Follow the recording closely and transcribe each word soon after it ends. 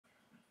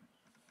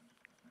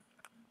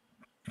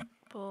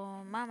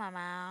Boom,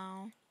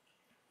 mau.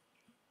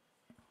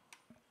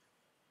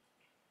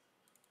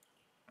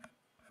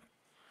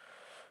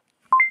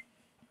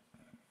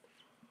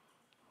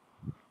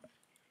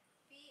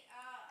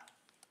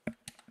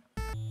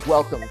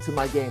 Welcome to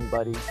my game,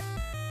 buddy.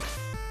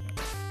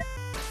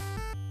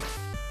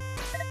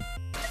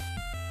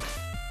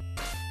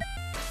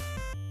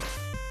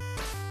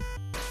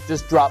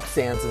 Just drop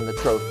Sans in the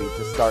trophy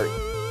to start.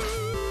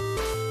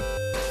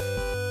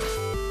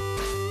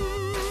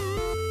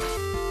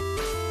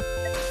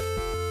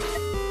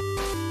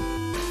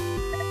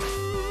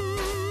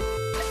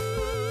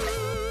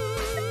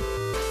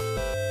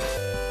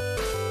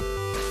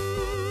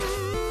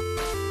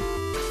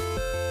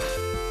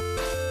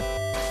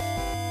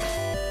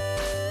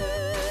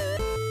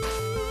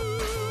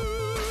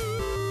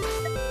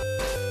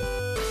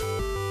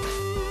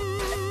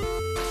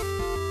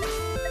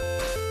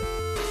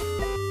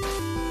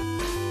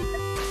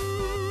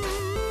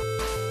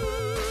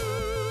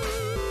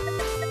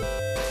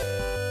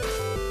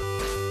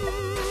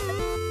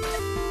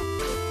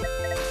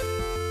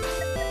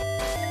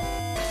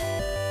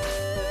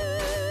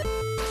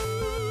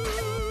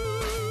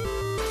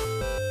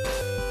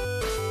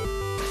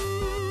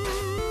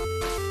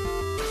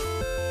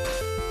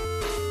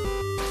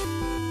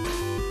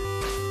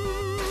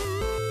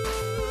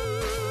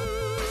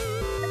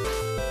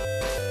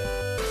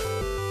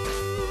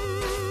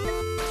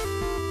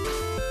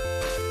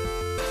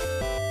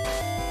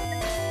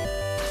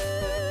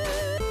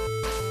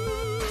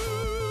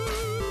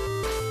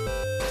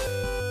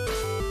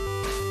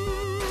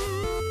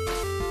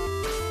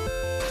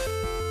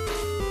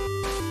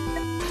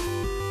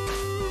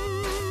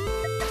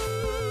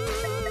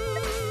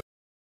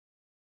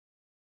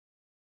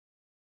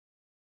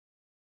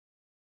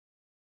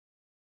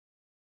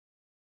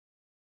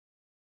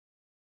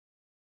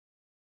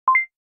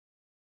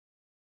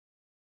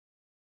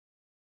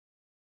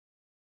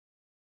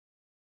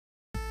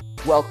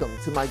 Welcome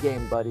to my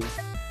game, buddy.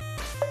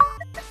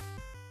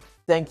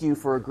 Thank you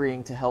for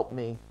agreeing to help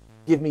me.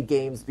 Give me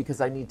games because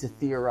I need to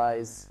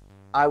theorize.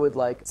 I would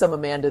like some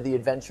Amanda the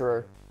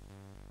Adventurer.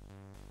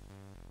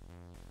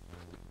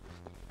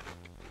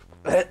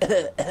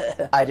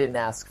 I didn't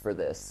ask for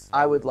this.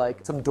 I would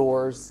like some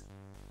Doors.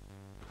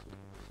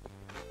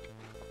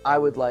 I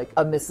would like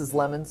a Mrs.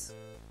 Lemons.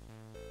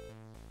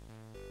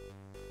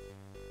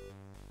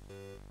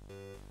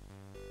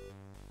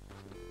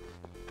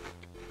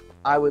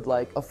 I would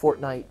like a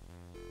Fortnite.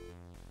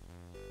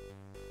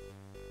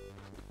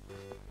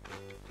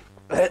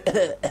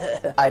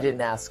 I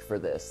didn't ask for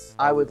this.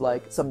 I would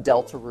like some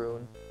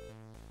Deltarune.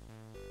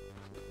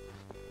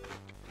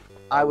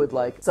 I would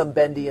like some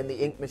Bendy and the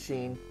Ink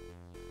Machine.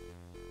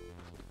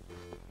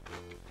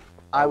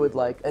 I would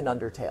like an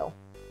Undertale.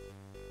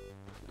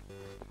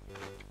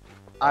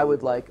 I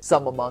would like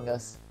some Among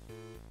Us.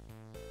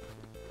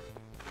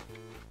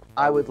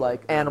 I would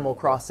like Animal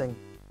Crossing.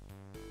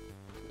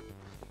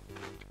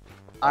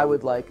 I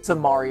would like some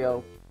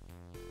Mario.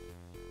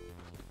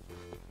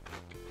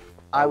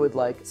 I would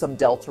like some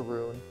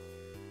Deltarune.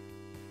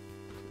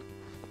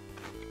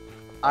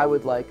 I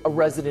would like a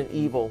Resident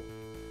Evil.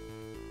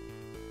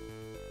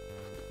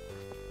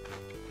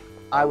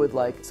 I would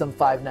like some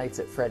Five Nights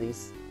at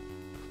Freddy's.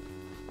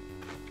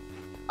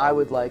 I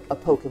would like a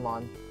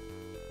Pokemon.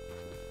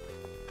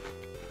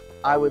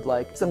 I would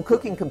like some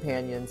cooking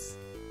companions.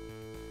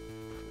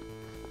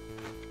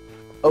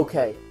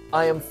 Okay,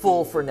 I am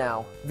full for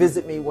now.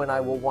 Visit me when I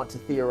will want to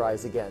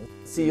theorize again.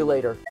 See you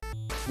later.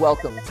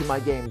 Welcome to my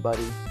game,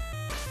 buddy.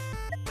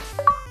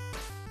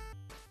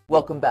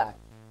 Welcome back.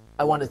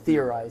 I want to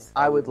theorize.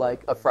 I would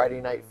like a Friday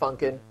Night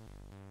Funkin'.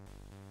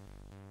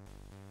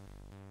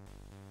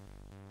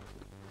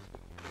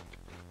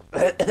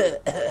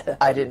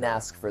 I didn't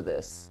ask for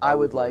this. I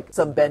would like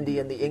some Bendy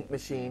and the Ink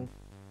Machine.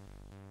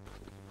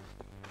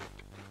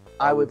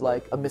 I would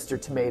like a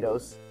Mr.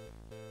 Tomatoes.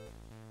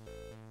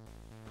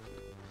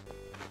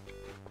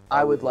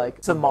 I would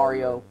like some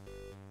Mario.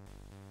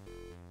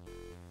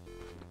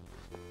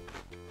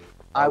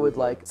 I would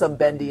like some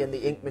Bendy and the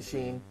Ink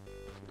Machine.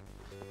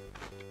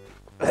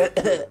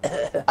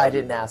 I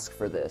didn't ask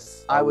for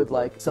this. I would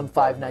like some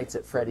Five Nights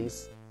at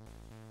Freddy's.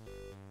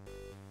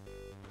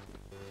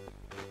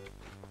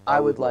 I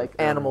would like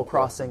Animal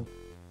Crossing.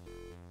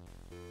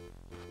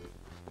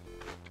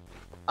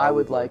 I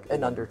would like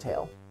an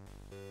Undertale.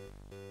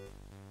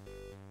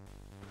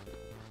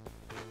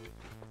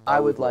 I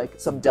would like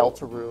some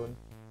Deltarune.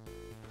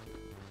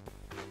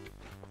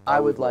 I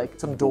would like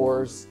some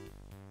Doors.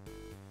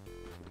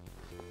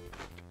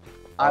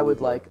 I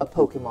would like a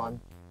Pokemon.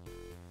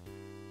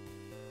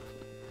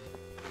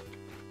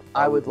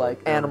 I would like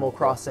Animal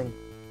Crossing.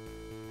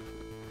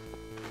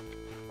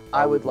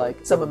 I would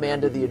like some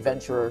Amanda the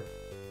Adventurer.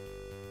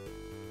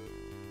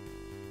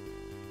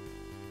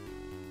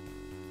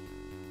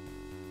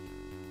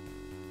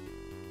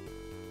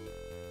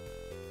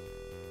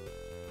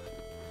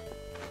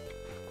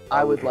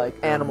 I would like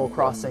Animal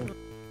Crossing.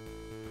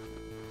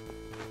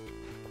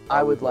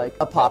 I would like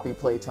a Poppy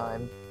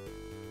Playtime.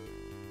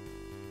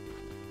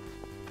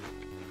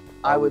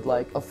 I would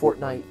like a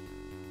Fortnite.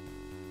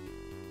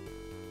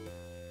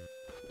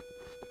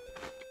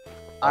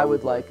 I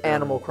would like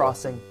Animal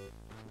Crossing.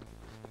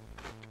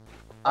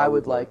 I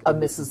would like a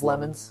Mrs.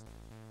 Lemons.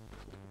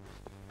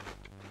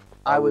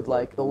 I would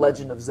like The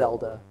Legend of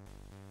Zelda.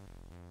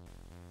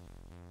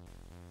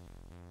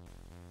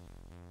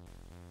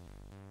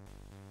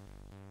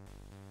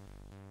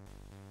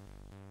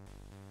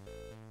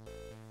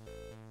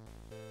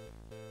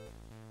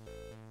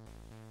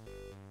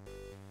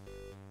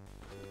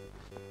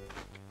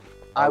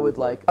 I would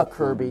like a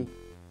Kirby.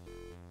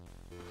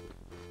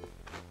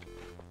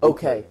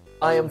 Okay,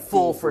 I am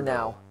full for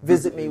now.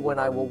 Visit me when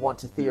I will want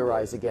to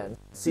theorize again.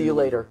 See you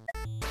later.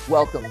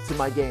 Welcome to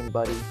my game,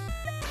 buddy.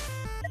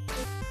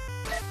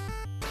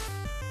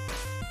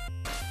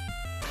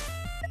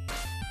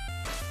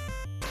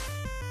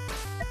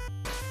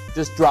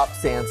 Just drop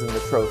Sans in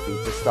the trophy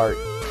to start.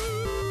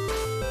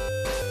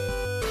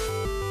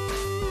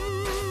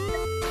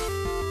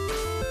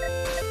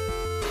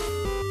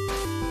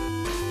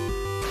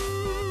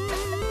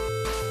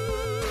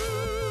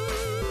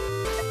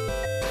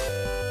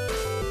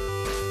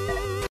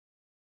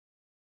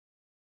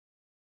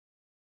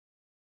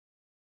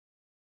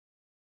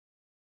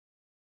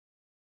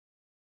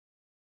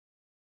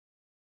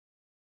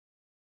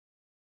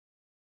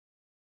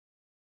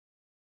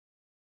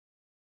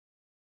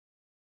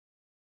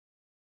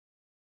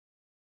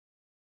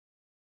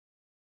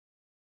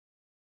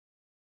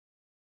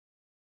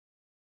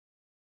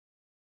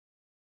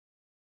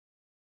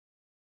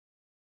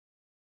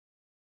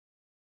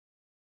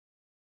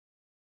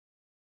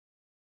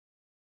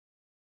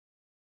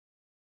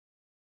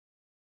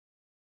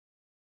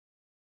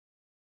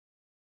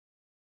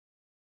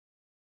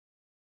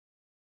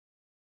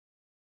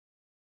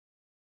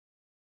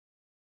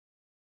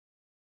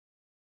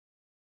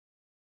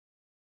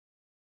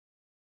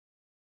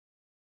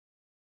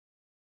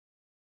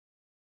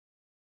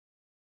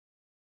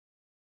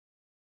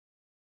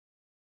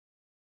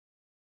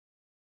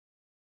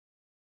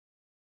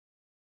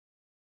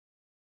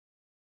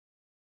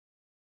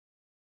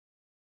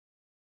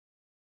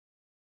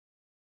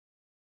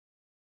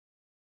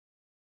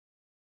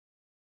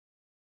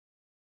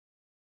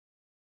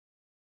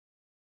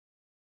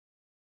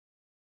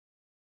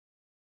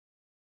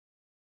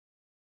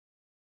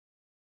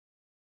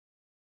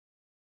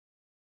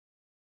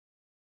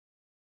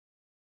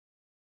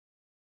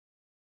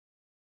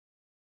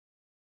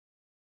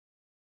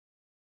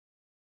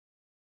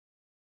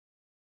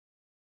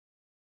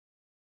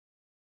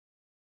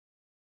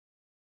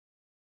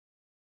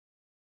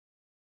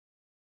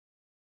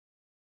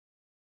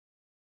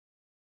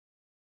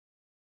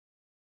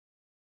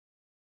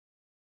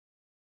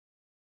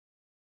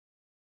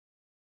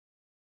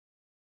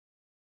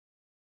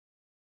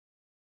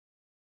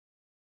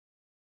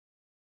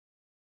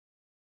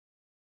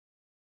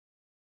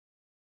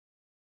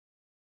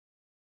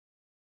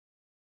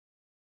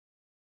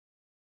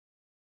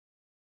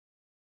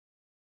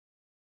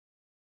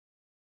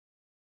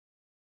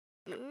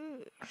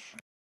 Ooh.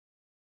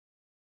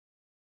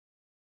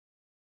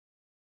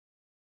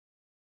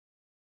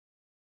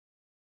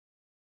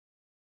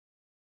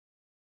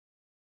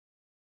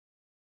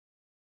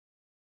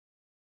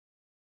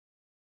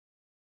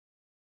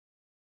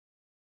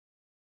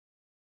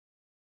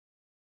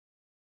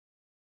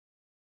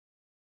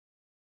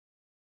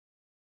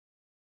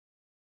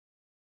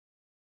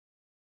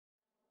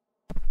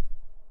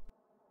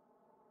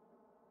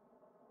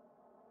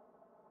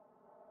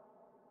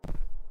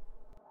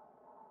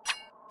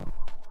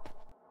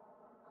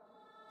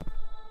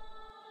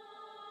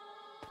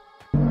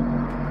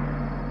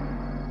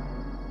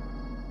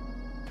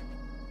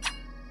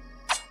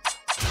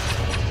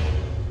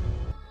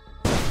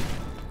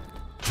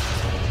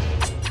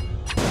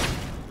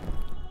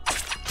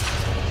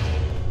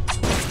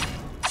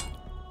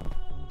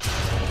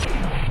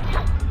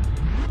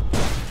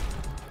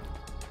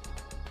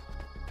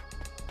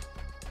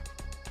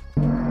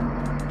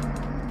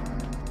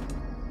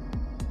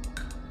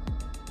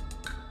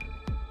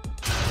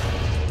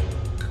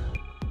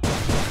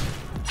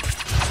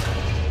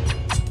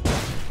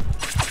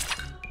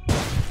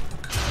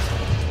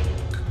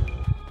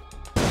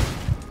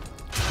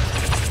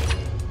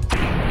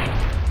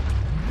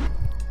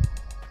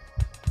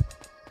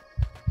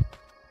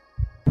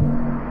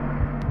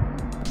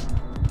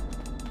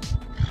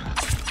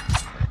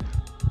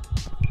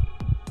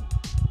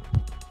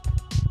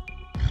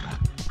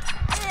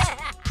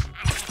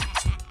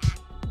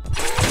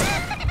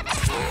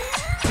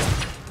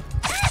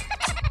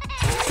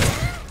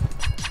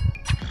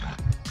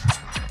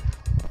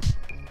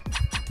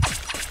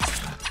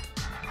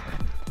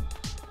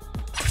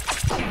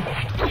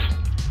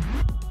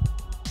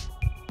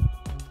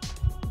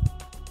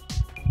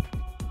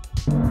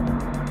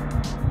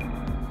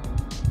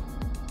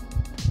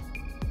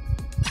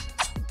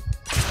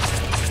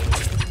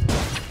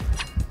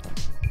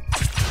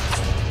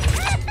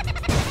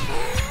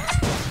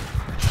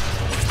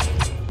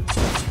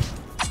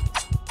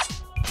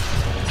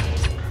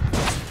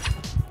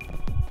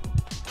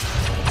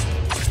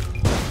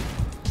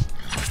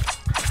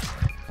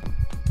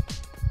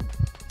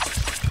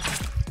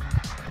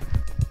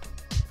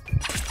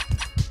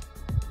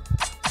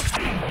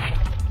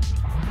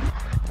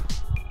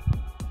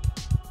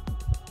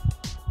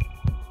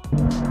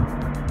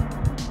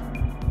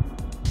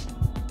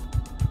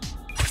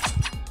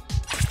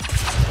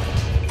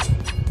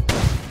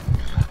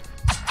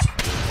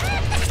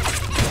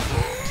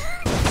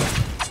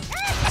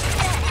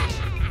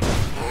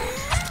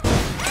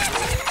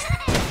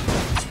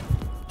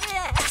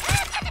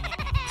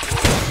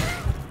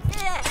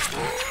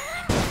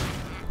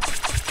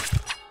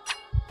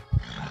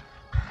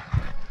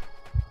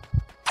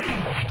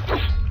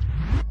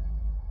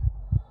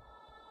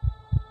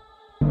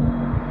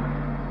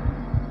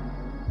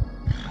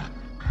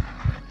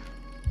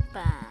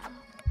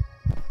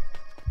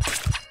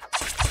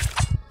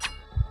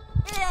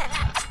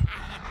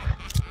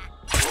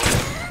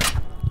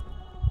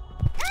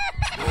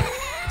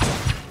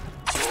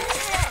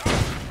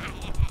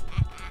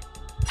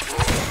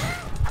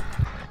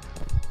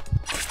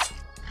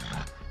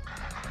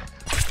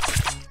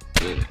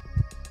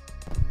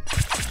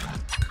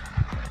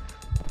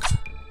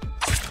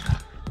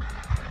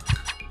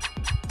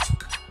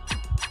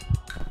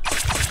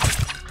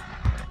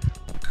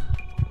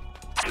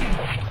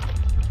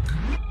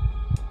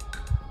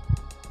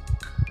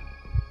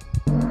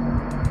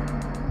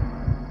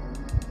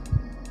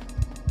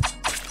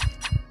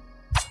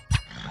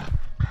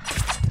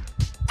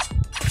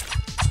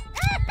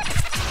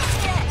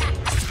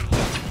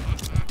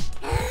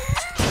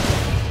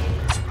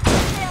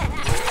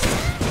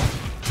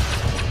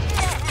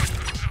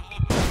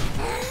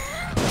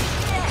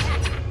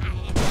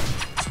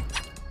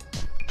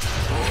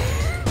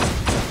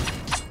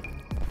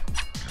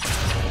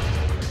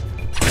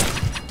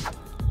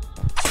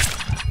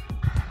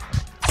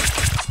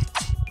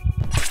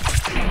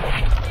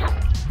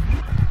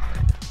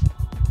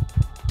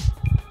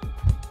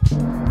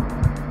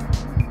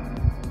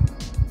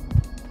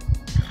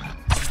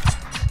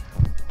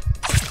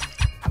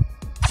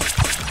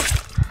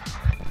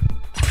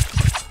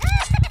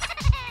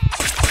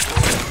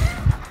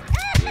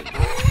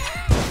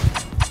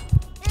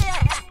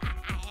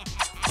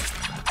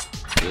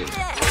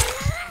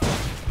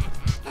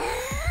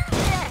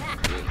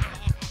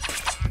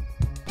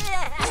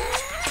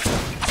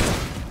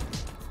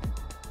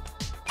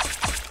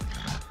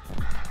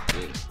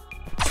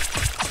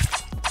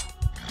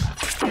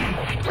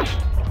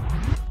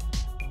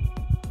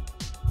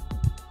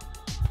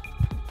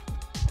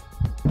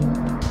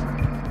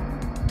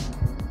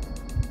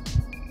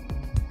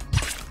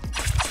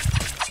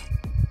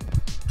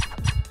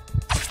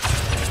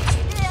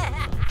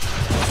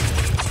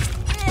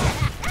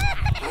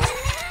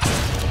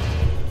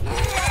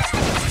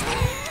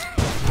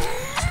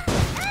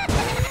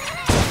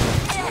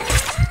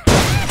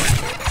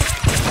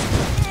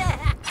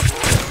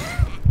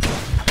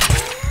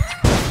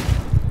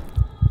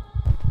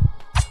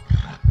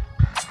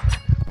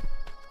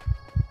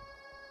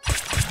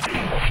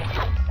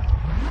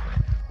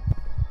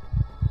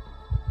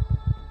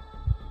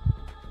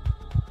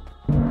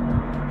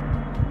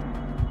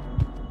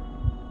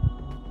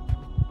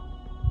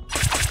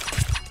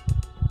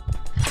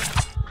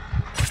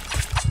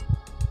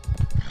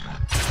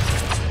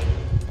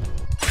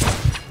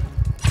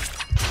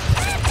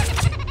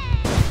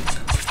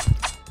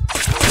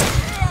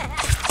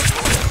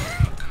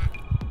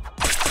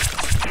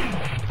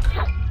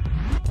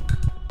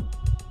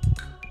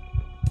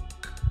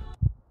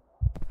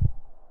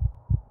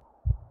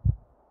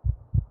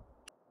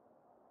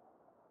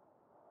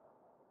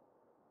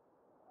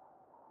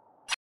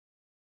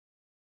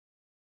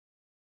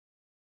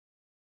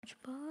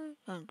 much.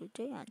 Bye and good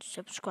day and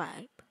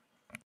subscribe.